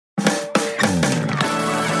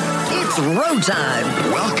It's row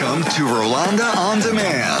time. Welcome to Rolanda On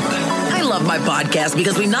Demand. I love my podcast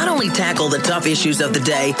because we not only tackle the tough issues of the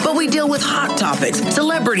day, but we deal with hot topics,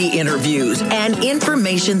 celebrity interviews, and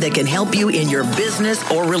information that can help you in your business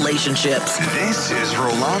or relationships. This is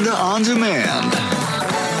Rolanda On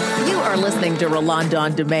Demand. You are listening to Rolanda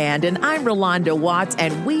On Demand, and I'm Rolanda Watts,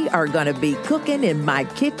 and we are going to be cooking in my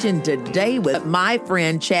kitchen today with my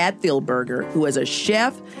friend Chad Thielberger, who is a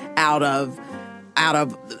chef out of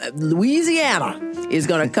Louisiana, is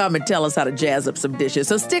going to come and tell us how to jazz up some dishes.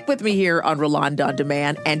 So stick with me here on Rolanda On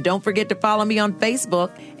Demand, and don't forget to follow me on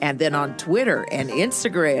Facebook and then on Twitter and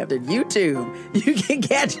Instagram and YouTube. You can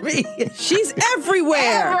catch me. She's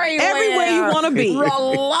everywhere. Everywhere you want to be.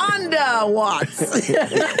 Rolanda Watts.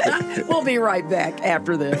 We'll be right back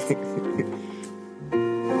after this.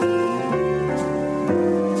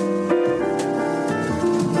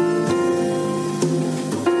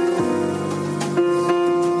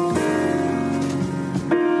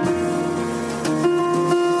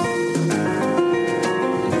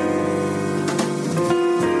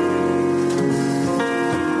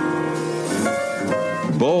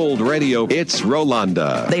 Bold Radio, it's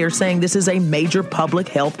Rolanda. They are saying this is a major public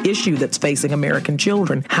health issue that's facing American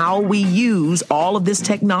children. How we use all of this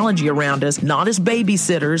technology around us, not as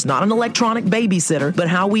babysitters, not an electronic babysitter, but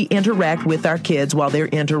how we interact with our kids while they're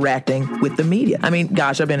interacting with the media. I mean,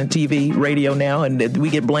 gosh, I've been in TV, radio now, and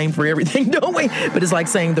we get blamed for everything, don't we? But it's like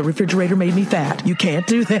saying the refrigerator made me fat. You can't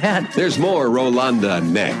do that. There's more Rolanda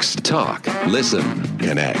next. Talk, listen,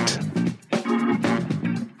 connect.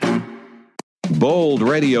 Bold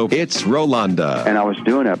Radio, it's Rolanda. And I was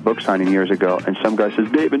doing a book signing years ago, and some guy says,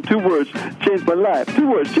 Dave, in 2 words, changed my life. 2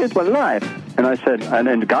 words, changed my life. And I said,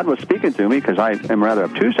 and God was speaking to me, because I am rather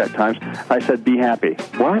obtuse at times. I said, be happy.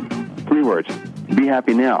 What? 3 words. Be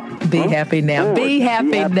happy now. Be happy now. Be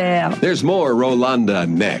happy now. There's more Rolanda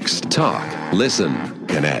next. Talk, listen,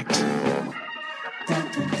 connect.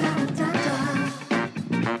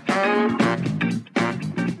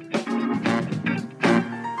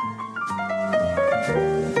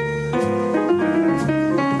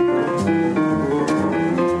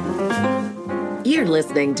 You're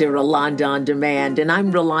listening to Rolanda On Demand, and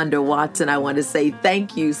I'm Rolanda Watts, and I want to say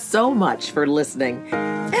thank you so much for listening.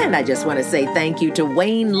 And I just want to say thank you to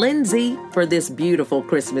Wayne Lindsay for this beautiful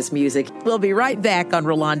Christmas music. We'll be right back on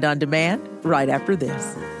Rolanda On Demand right after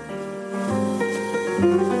this.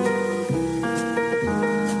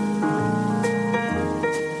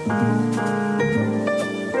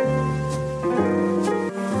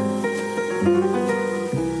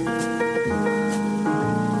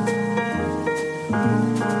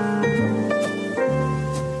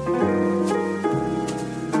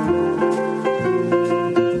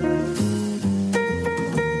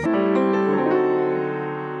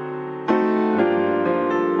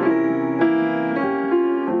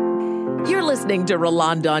 Listening to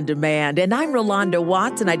Rolanda On Demand, and I'm Rolanda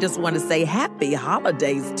Watts, and I just want to say happy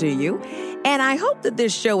holidays to you. And I hope that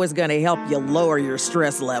this show is going to help you lower your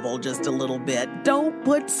stress level just a little bit. Don't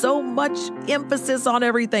put so much emphasis on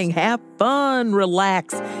everything. Have fun,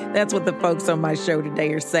 relax. That's what the folks on my show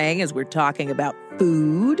today are saying as we're talking about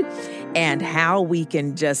food and how we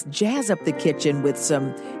can just jazz up the kitchen with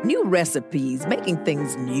some new recipes, making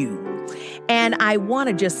things new. And I want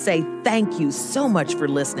to just say thank you so much for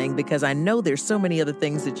listening, because I know there's so many other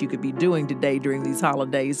things that you could be doing today during these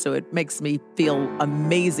holidays. So it makes me feel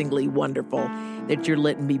amazingly wonderful that you're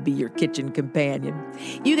letting me be your kitchen companion.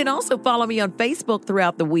 You can also follow me on Facebook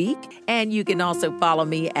throughout the week. And you can also follow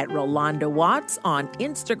me at Rolanda Watts on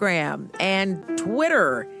Instagram and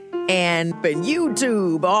Twitter and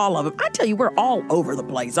YouTube, all of them. I tell you, we're all over the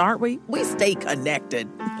place, aren't we? We stay connected.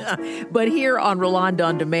 But here on Rolanda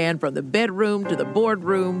On Demand, from the bedroom to the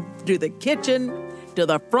boardroom to the kitchen to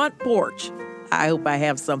the front porch, I hope I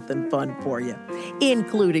have something fun for you,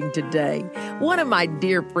 including today. One of my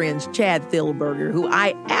dear friends, Chad Thielberger, who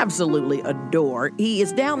I absolutely adore, he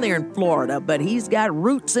is down there in Florida, but he's got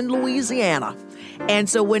roots in Louisiana. And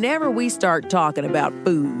so whenever we start talking about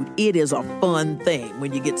food, it is a fun thing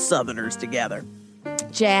when you get Southerners together.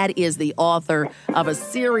 Chad is the author of a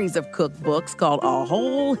series of cookbooks called A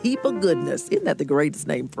Whole Heap of Goodness. Isn't that the greatest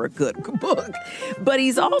name for a cookbook? But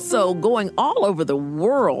he's also going all over the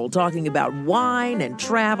world talking about wine and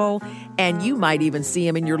travel, and you might even see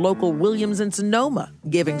him in your local Williams and Sonoma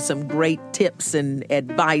giving some great tips and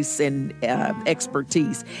advice and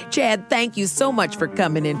expertise. Chad, thank you so much for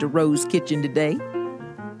coming into Ro's Kitchen today.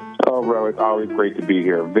 Oh, Oh, Ro, it's always great to be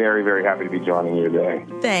here. Very, very happy to be joining you today.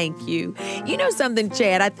 Thank you. You know something,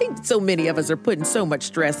 Chad? I think so many of us are putting so much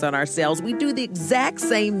stress on ourselves. We do the exact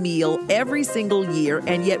same meal every single year,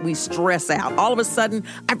 and yet we stress out. All of a sudden,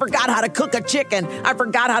 I forgot how to cook a chicken. I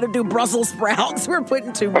forgot how to do Brussels sprouts. We're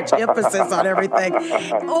putting too much emphasis on everything.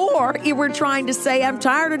 Or we're trying to say, I'm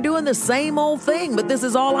tired of doing the same old thing, but this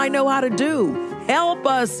is all I know how to do. Help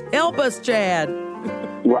us, Chad.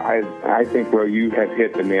 Well, I think, Ro, you have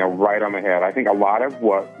hit the nail right on the head. I think a lot of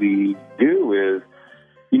what we do is,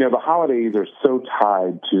 the holidays are so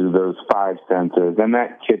tied to those five senses, and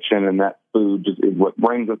that kitchen and that food just is what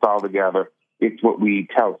brings us all together. It's what we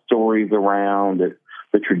tell stories around. It's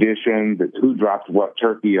the traditions. It's who dropped what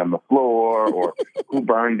turkey on the floor, or who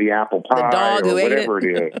burned the apple pie, the dog or who whatever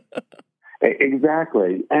ate it is.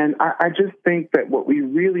 Exactly. And I just think that what we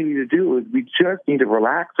really need to do is we just need to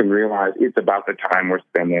relax and realize it's about the time we're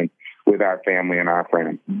spending with our family and our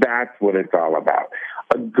friends. That's what it's all about.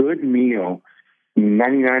 A good meal,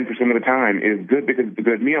 99% of the time, is good because it's a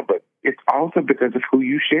good meal, but it's also because of who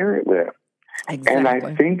you share it with. Exactly. And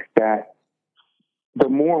I think that the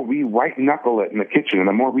more we white-knuckle it in the kitchen and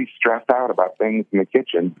the more we stress out about things in the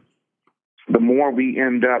kitchen, the more we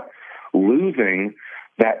end up losing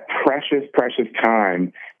that precious, precious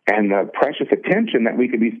time and the precious attention that we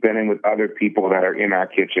could be spending with other people that are in our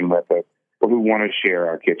kitchen with us or who want to share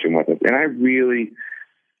our kitchen with us. And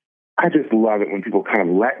I just love it when people kind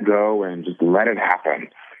of let go and just let it happen.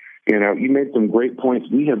 You made some great points.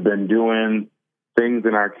 We have been doing things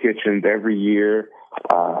in our kitchens every year.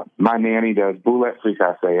 My nanny does boulette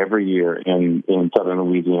fricassee every year in southern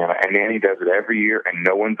Louisiana, and Nanny does it every year, and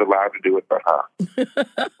no one's allowed to do it but her.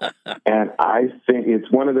 And I think it's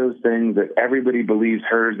one of those things that everybody believes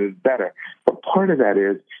hers is better. But part of that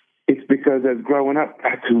is it's because as growing up,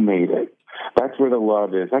 that's who made it. That's where the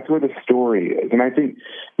love is. That's where the story is. And I think,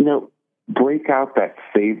 break out that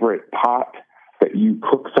favorite pot that you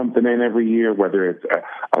cook something in every year, whether it's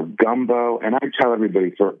a gumbo. And I tell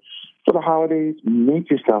everybody for the holidays, make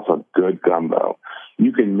yourself a good gumbo.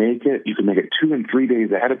 You can make it 2 and 3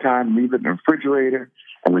 days ahead of time, leave it in the refrigerator,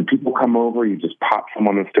 and when people come over, you just pop some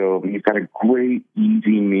on the stove, and you've got a great,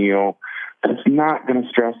 easy meal that's not going to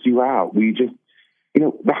stress you out. We just,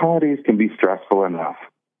 the holidays can be stressful enough.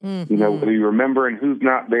 Mm-hmm. Whether you remember and who's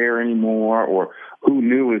not there anymore, or who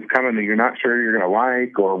new is coming that you're not sure you're going to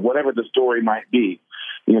like, or whatever the story might be,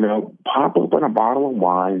 pop open a bottle of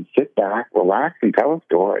wine, sit back, relax, and tell a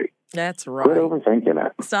story. That's right. Quit overthinking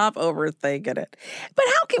it. Stop overthinking it. But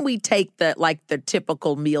how can we take the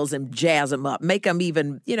typical meals and jazz them up, make them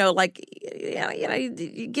even, you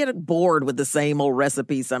get bored with the same old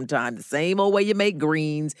recipe sometimes, the same old way you make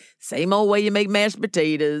greens, same old way you make mashed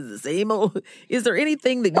potatoes, the same old. Is there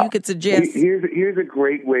anything that you could suggest? Here's a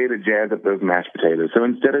great way to jazz up those mashed potatoes. So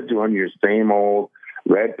instead of doing your same old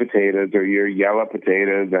red potatoes or your yellow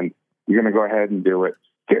potatoes, and you're going to go ahead and do it,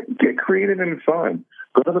 get creative and fun.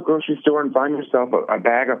 Go to the grocery store and find yourself a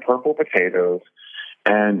bag of purple potatoes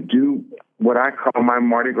and do what I call my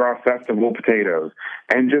Mardi Gras festival potatoes,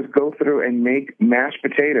 and just go through and make mashed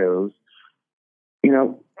potatoes.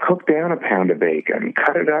 Cook down a pound of bacon,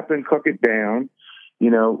 cut it up and cook it down.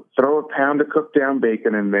 Throw a pound of cooked down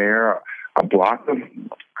bacon in there, a block of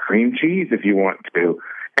cream cheese if you want to,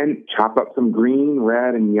 and chop up some green,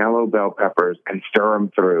 red, and yellow bell peppers and stir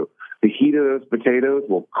them through. The heat of those potatoes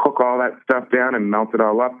will cook all that stuff down and melt it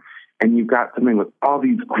all up, and you've got something with all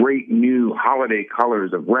these great new holiday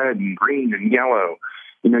colors of red and green and yellow.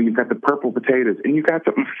 You've got the purple potatoes, and you've got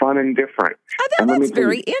something fun and different. That's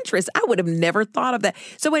very interesting. I would have never thought of that.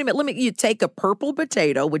 So wait a minute, you take a purple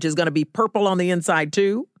potato, which is going to be purple on the inside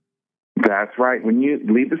too? That's right. When you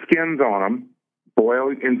leave the skins on them,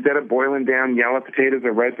 instead of boiling down yellow potatoes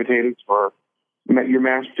or red potatoes for your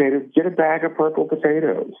mashed potatoes, get a bag of purple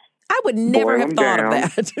potatoes. I would never have thought of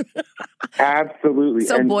that. Absolutely.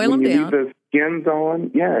 So boil them down. Leave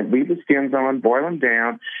the skins on, boil them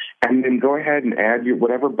down, and then go ahead and add your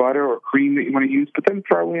whatever butter or cream that you want to use, but then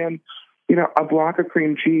throw in, a block of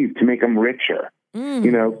cream cheese to make them richer.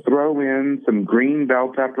 Throw in some green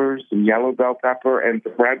bell peppers, some yellow bell pepper, and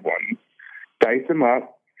some red ones. Dice them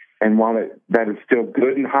up, and while that is still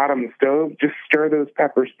good and hot on the stove, just stir those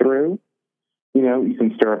peppers through. You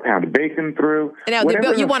can stir a pound of bacon through. Now,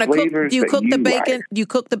 you want to cook? You cook the bacon. Like. You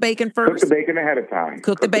cook the bacon first. Cook the bacon ahead of time.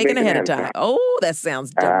 Cook the bacon ahead of time. Oh, that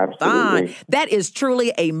sounds divine. That is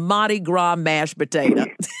truly a Mardi Gras mashed potato.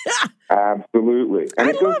 Absolutely, and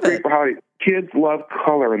it goes great for holidays. Kids love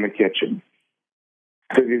color in the kitchen.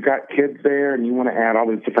 So if you've got kids there, and you want to add all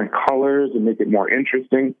these different colors and make it more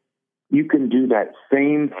interesting, you can do that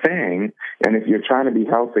same thing. And if you're trying to be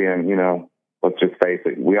healthy and let's just face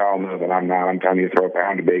it. We all know that I'm not. I'm telling you to throw a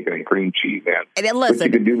pound of bacon and cream cheese in. And then listen, but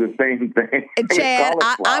you can do the same thing. Chad,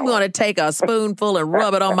 I'm going to take a spoonful and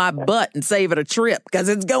rub it on my butt and save it a trip because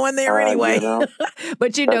it's going there anyway.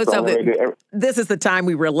 But you know something, this is the time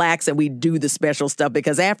we relax and we do the special stuff,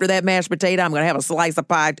 because after that mashed potato, I'm going to have a slice of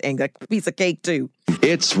pie and a piece of cake too.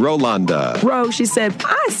 It's Rolanda. Ro, she said,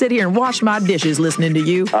 I sit here and wash my dishes listening to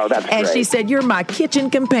you. Oh, that's great. And she said, you're my kitchen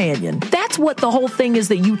companion. That's what the whole thing is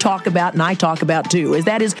that you talk about and I talk about too,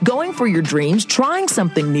 is going for your dreams, trying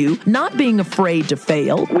something new, not being afraid to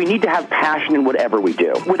fail. We need to have passion in whatever we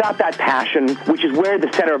do. Without that passion, which is where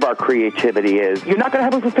the center of our creativity is, you're not going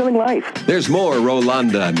to have a fulfilling life. There's more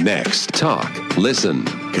Rolanda next. Talk, listen,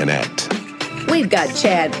 connect. We've got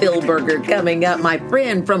Chad Philberger coming up, my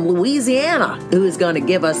friend from Louisiana, who is going to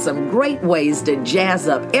give us some great ways to jazz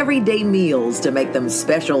up everyday meals to make them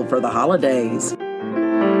special for the holidays.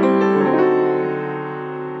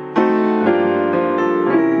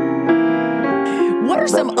 What are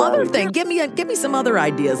some other things? Give me some other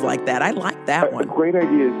ideas like that. I like that one. A great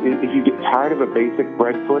idea is if you get tired of a basic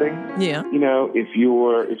bread pudding. Yeah. You know, if you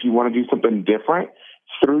want to do something different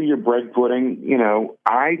through your bread pudding, you know,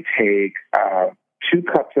 I take 2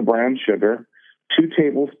 cups of brown sugar, 2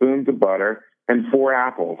 tablespoons of butter, and 4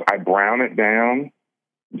 apples. I brown it down,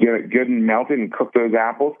 get it good and melted, and cook those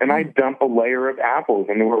apples, and I dump a layer of apples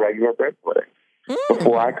into a regular bread pudding.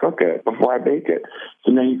 Before I cook it, before I bake it.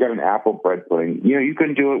 So now you've got an apple bread pudding. You know, you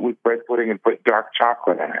can do it with bread pudding and put dark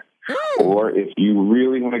chocolate in it. Or if you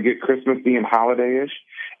really want to get Christmassy and holiday-ish,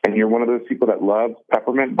 and you're one of those people that loves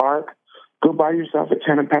peppermint bark, go buy yourself a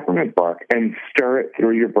tin of peppermint bark and stir it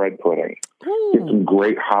through your bread pudding. Get some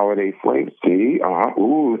great holiday flavors. See?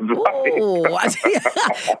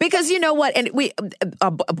 Because you know what? And we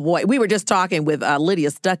were just talking with Lydia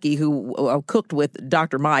Stuckey, who cooked with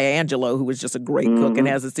Dr. Maya Angelou, who was just a great cook and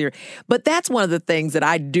has a series. But that's one of the things that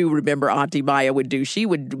I do remember Auntie Maya would do. She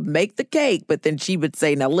would make the cake, but then she would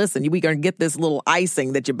say, now listen, we're going to get this little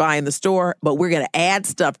icing that you buy in the store, but we're going to add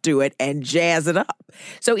stuff to it and jazz it up.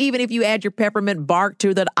 So even if you add your peppermint bark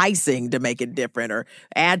to that icing to make it different, or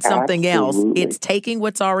add something else, it's taking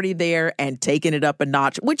what's already there and taking it up a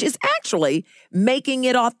notch, which is actually making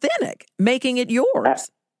it authentic, making it yours.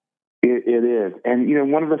 It is. And, you know,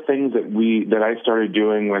 one of the things that I started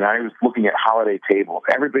doing when I was looking at holiday tables,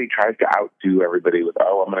 everybody tries to outdo everybody with,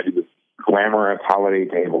 I'm going to do this glamorous holiday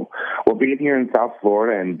table. Well, being here in South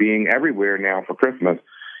Florida and being everywhere now for Christmas,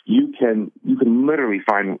 you can literally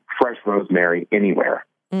find fresh rosemary anywhere.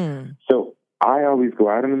 So I always go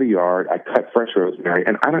out into the yard, I cut fresh rosemary,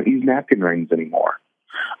 and I don't use napkin rings anymore.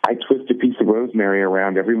 I twist a piece of rosemary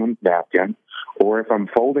around everyone's napkin, or if I'm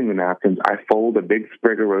folding the napkins, I fold a big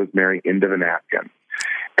sprig of rosemary into the napkin.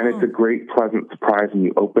 And it's a great, pleasant surprise when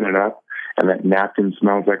you open it up, and that napkin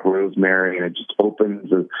smells like rosemary, and it just opens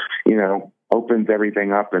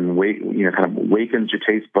everything up and kind of wakens your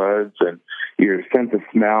taste buds and your sense of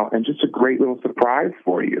smell, and just a great little surprise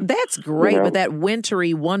for you. That's great, with that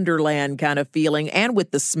wintry wonderland kind of feeling, and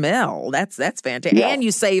with the smell. That's fantastic. Yeah. And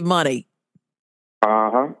you save money.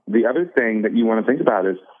 The other thing that you want to think about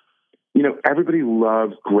is, you know, everybody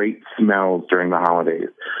loves great smells during the holidays.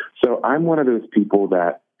 So I'm one of those people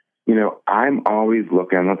that, you know, I'm always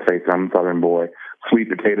looking, let's face it, I'm a Southern boy, sweet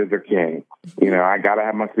potatoes are king. You know, I got to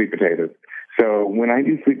have my sweet potatoes. So when I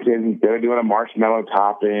do sweet potatoes, instead of doing a marshmallow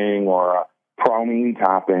topping or a praline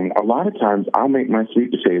topping, a lot of times I'll make my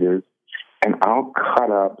sweet potatoes and I'll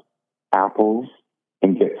cut up apples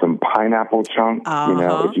and get some pineapple chunks. You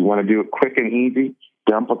know, if you want to do it quick and easy,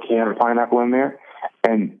 dump a can of pineapple in there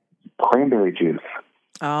and cranberry juice.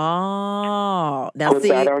 Now put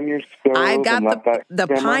that on your stove. I got and the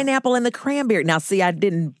pineapple and the cranberry. Now, see, I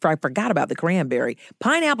forgot about the cranberry.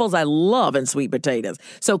 Pineapples I love in sweet potatoes.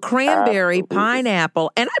 So cranberry,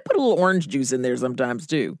 pineapple, and I put a little orange juice in there sometimes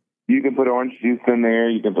too. You can put orange juice in there.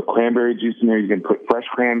 You can put cranberry juice in there. You can put fresh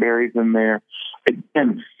cranberries in there.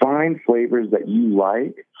 And find flavors that you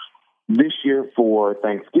like. This year for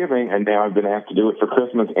Thanksgiving, and now I've been asked to do it for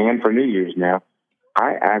Christmas and for New Year's now,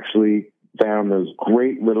 I actually found those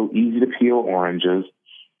great little easy-to-peel oranges,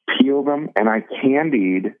 peel them, and I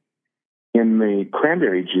candied in the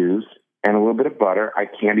cranberry juice and a little bit of butter. I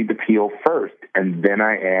candied the peel first, and then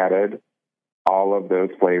I added all of those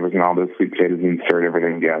flavors and all those sweet potatoes and stirred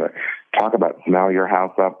everything together. Talk about smell your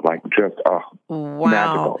house up like just,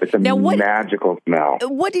 magical. It's a magical smell.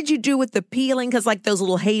 What did you do with the peeling? Because like those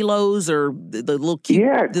little halos or the little cute...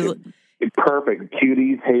 Yeah, it's perfect.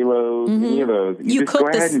 Cuties, halos, any of those. You just go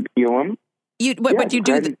ahead and peel them. But you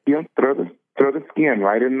do... Throw the skin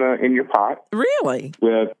right in your pot. Really?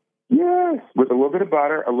 With a little bit of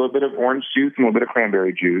butter, a little bit of orange juice, and a little bit of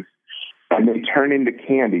cranberry juice. and they turn into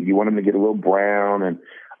candy. You want them to get a little brown. And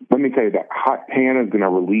let me tell you, that hot pan is going to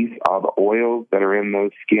release all the oils that are in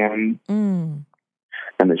those skins. Mm.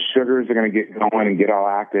 And the sugars are going to get going and get all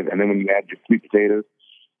active. And then when you add your sweet potatoes,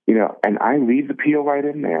 and I leave the peel right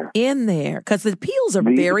in there. In there, because the peels are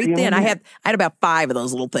very thin. I had about 5 of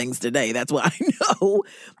those little things today. That's what I know.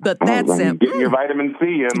 But that's getting your vitamin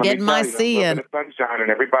C in. Getting my C in. Sunshine in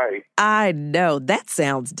every bite. I know. That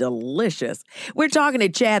sounds delicious. We're talking to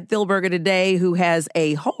Chad Thilberger today, who has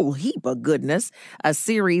a whole heap of goodness, a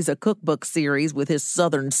cookbook series with his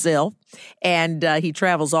Southern self. And he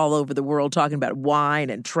travels all over the world talking about wine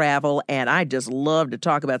and travel. And I just love to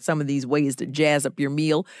talk about some of these ways to jazz up your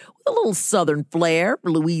meal with a little Southern flair,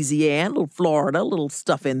 Louisiana, a little Florida, a little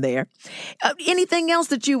stuff in there. Anything else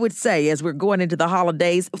that you would say as we're going into the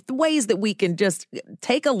holidays, the ways that we can just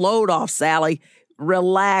take a load off, Sally,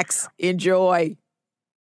 relax, enjoy?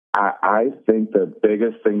 I think the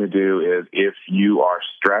biggest thing to do is if you are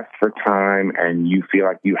stressed for time and you feel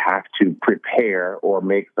like you have to prepare or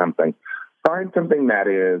make something, find something that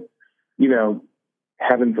is,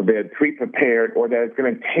 heaven forbid, pre-prepared, or that is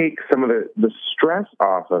going to take some of the stress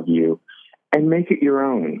off of you and make it your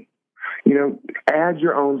own. Add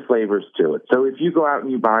your own flavors to it. So if you go out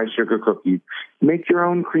and you buy sugar cookies, make your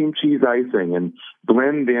own cream cheese icing and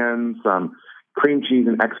blend in some cream cheese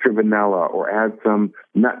and extra vanilla, or add some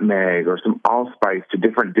nutmeg or some allspice to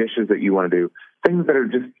different dishes that you want to do, things that are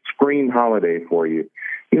just scream holiday for you.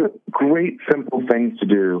 Great, simple things to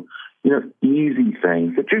do, easy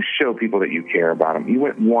things that just show people that you care about them. You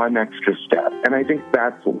went one extra step, and I think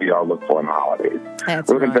that's what we all look for in the holidays.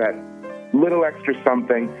 We're looking for that little extra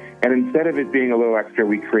something, and instead of it being a little extra,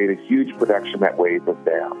 we create a huge production that weighs us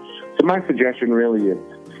down. So my suggestion really is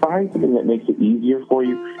find something that makes it easier for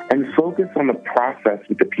you and focus on the process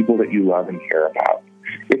with the people that you love and care about.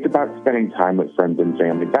 It's about spending time with friends and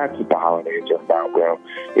family. That's what the holidays are about, bro.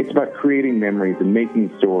 It's about creating memories and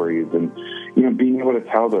making stories and, being able to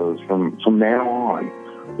tell those from now on.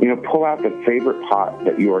 Pull out the favorite pot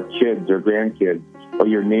that your kids or grandkids or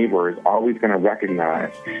your neighbor is always going to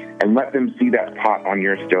recognize and let them see that pot on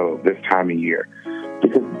your stove this time of year.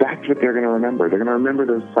 Because that's what they're going to remember. They're going to remember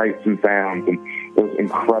those sights and sounds and those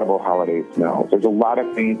incredible holiday smells. There's a lot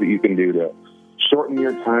of things that you can do to shorten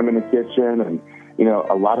your time in the kitchen, and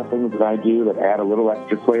a lot of things that I do that add a little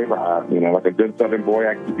extra flavor. Like a good Southern boy,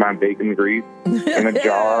 I keep my bacon grease in a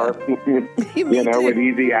jar, with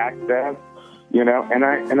easy access. And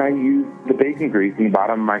I use the bacon grease in the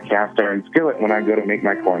bottom of my cast iron skillet when I go to make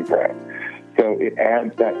my cornbread. So it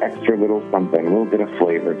adds that extra little something, a little bit of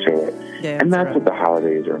flavor to it. Yeah, and that's what the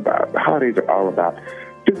holidays are about. The holidays are all about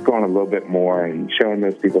just going a little bit more and showing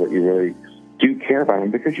those people that you really do care about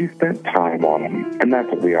them because you spent time on them. And that's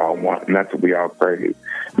what we all want, and that's what we all crave.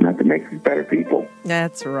 And that's what makes us better people.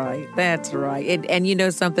 That's right. That's right. And you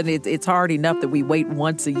know something, it's hard enough that we wait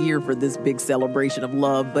once a year for this big celebration of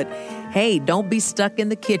love. But hey, don't be stuck in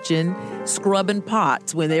the kitchen scrubbing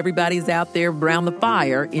pots when everybody's out there around the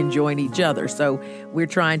fire enjoying each other. So we're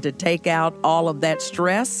trying to take out all of that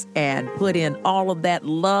stress and put in all of that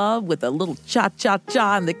love with a little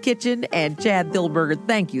cha-cha-cha in the kitchen. And Chad Thilberger,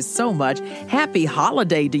 thank you so much. Happy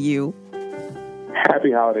holiday to you.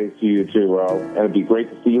 Happy holidays to you, too, Ro. And it'd be great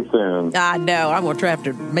to see you soon. I know. I'm going to have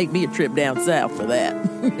to make me a trip down south for that.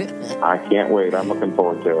 I can't wait. I'm looking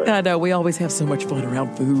forward to it. I know. We always have so much fun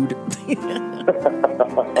around food.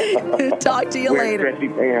 Talk to you later. Stretchy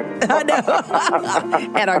pants. I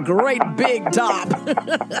know. And a great big top.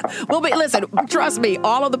 Listen, trust me,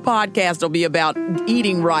 all of the podcast will be about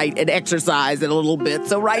eating right and exercise in a little bit.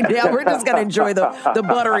 So right now, we're just going to enjoy the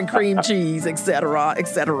butter and cream cheese, et cetera, et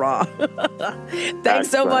cetera. Thanks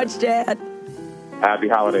so much, Chad. Happy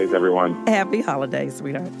holidays, everyone. Happy holidays,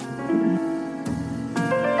 sweetheart.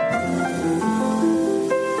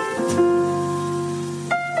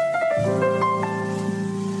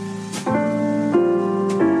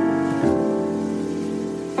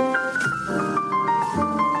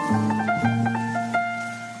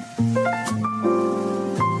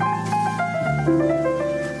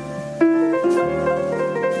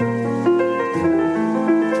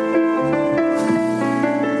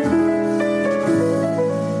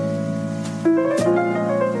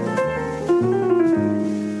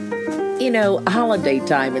 Holiday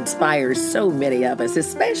time inspires so many of us,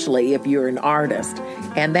 especially if you're an artist.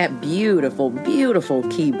 And that beautiful, beautiful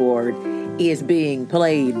keyboard is being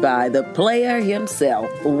played by the player himself,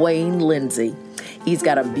 Wayne Lindsey. He's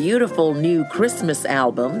got a beautiful new Christmas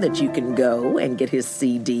album that you can go and get his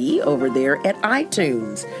CD over there at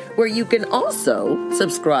iTunes, where you can also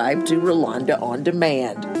subscribe to Rolanda On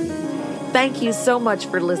Demand. Thank you so much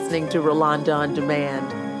for listening to Rolanda On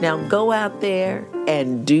Demand. Now go out there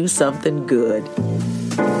and do something good.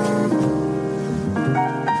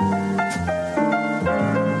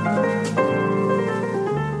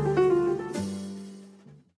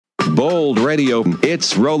 Bold Radio,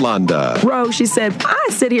 it's Rolanda. Rose, she said, I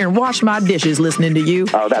sit here and wash my dishes listening to you.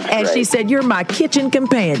 Oh, that's And great. she said, you're my kitchen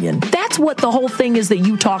companion. That's what the whole thing is that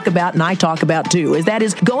you talk about and I talk about too,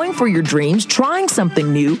 is going for your dreams, trying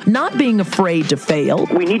something new, not being afraid to fail.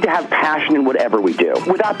 We need to have passion in whatever we do.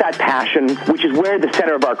 Without that passion, which is where the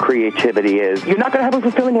center of our creativity is, you're not going to have a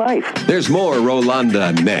fulfilling life. There's more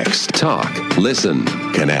Rolanda next. Talk, listen,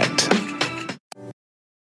 connect.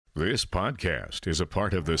 This podcast is a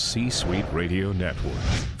part of the C-Suite Radio Network.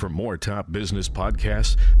 For more top business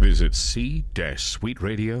podcasts, visit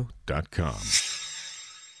c-suiteradio.com.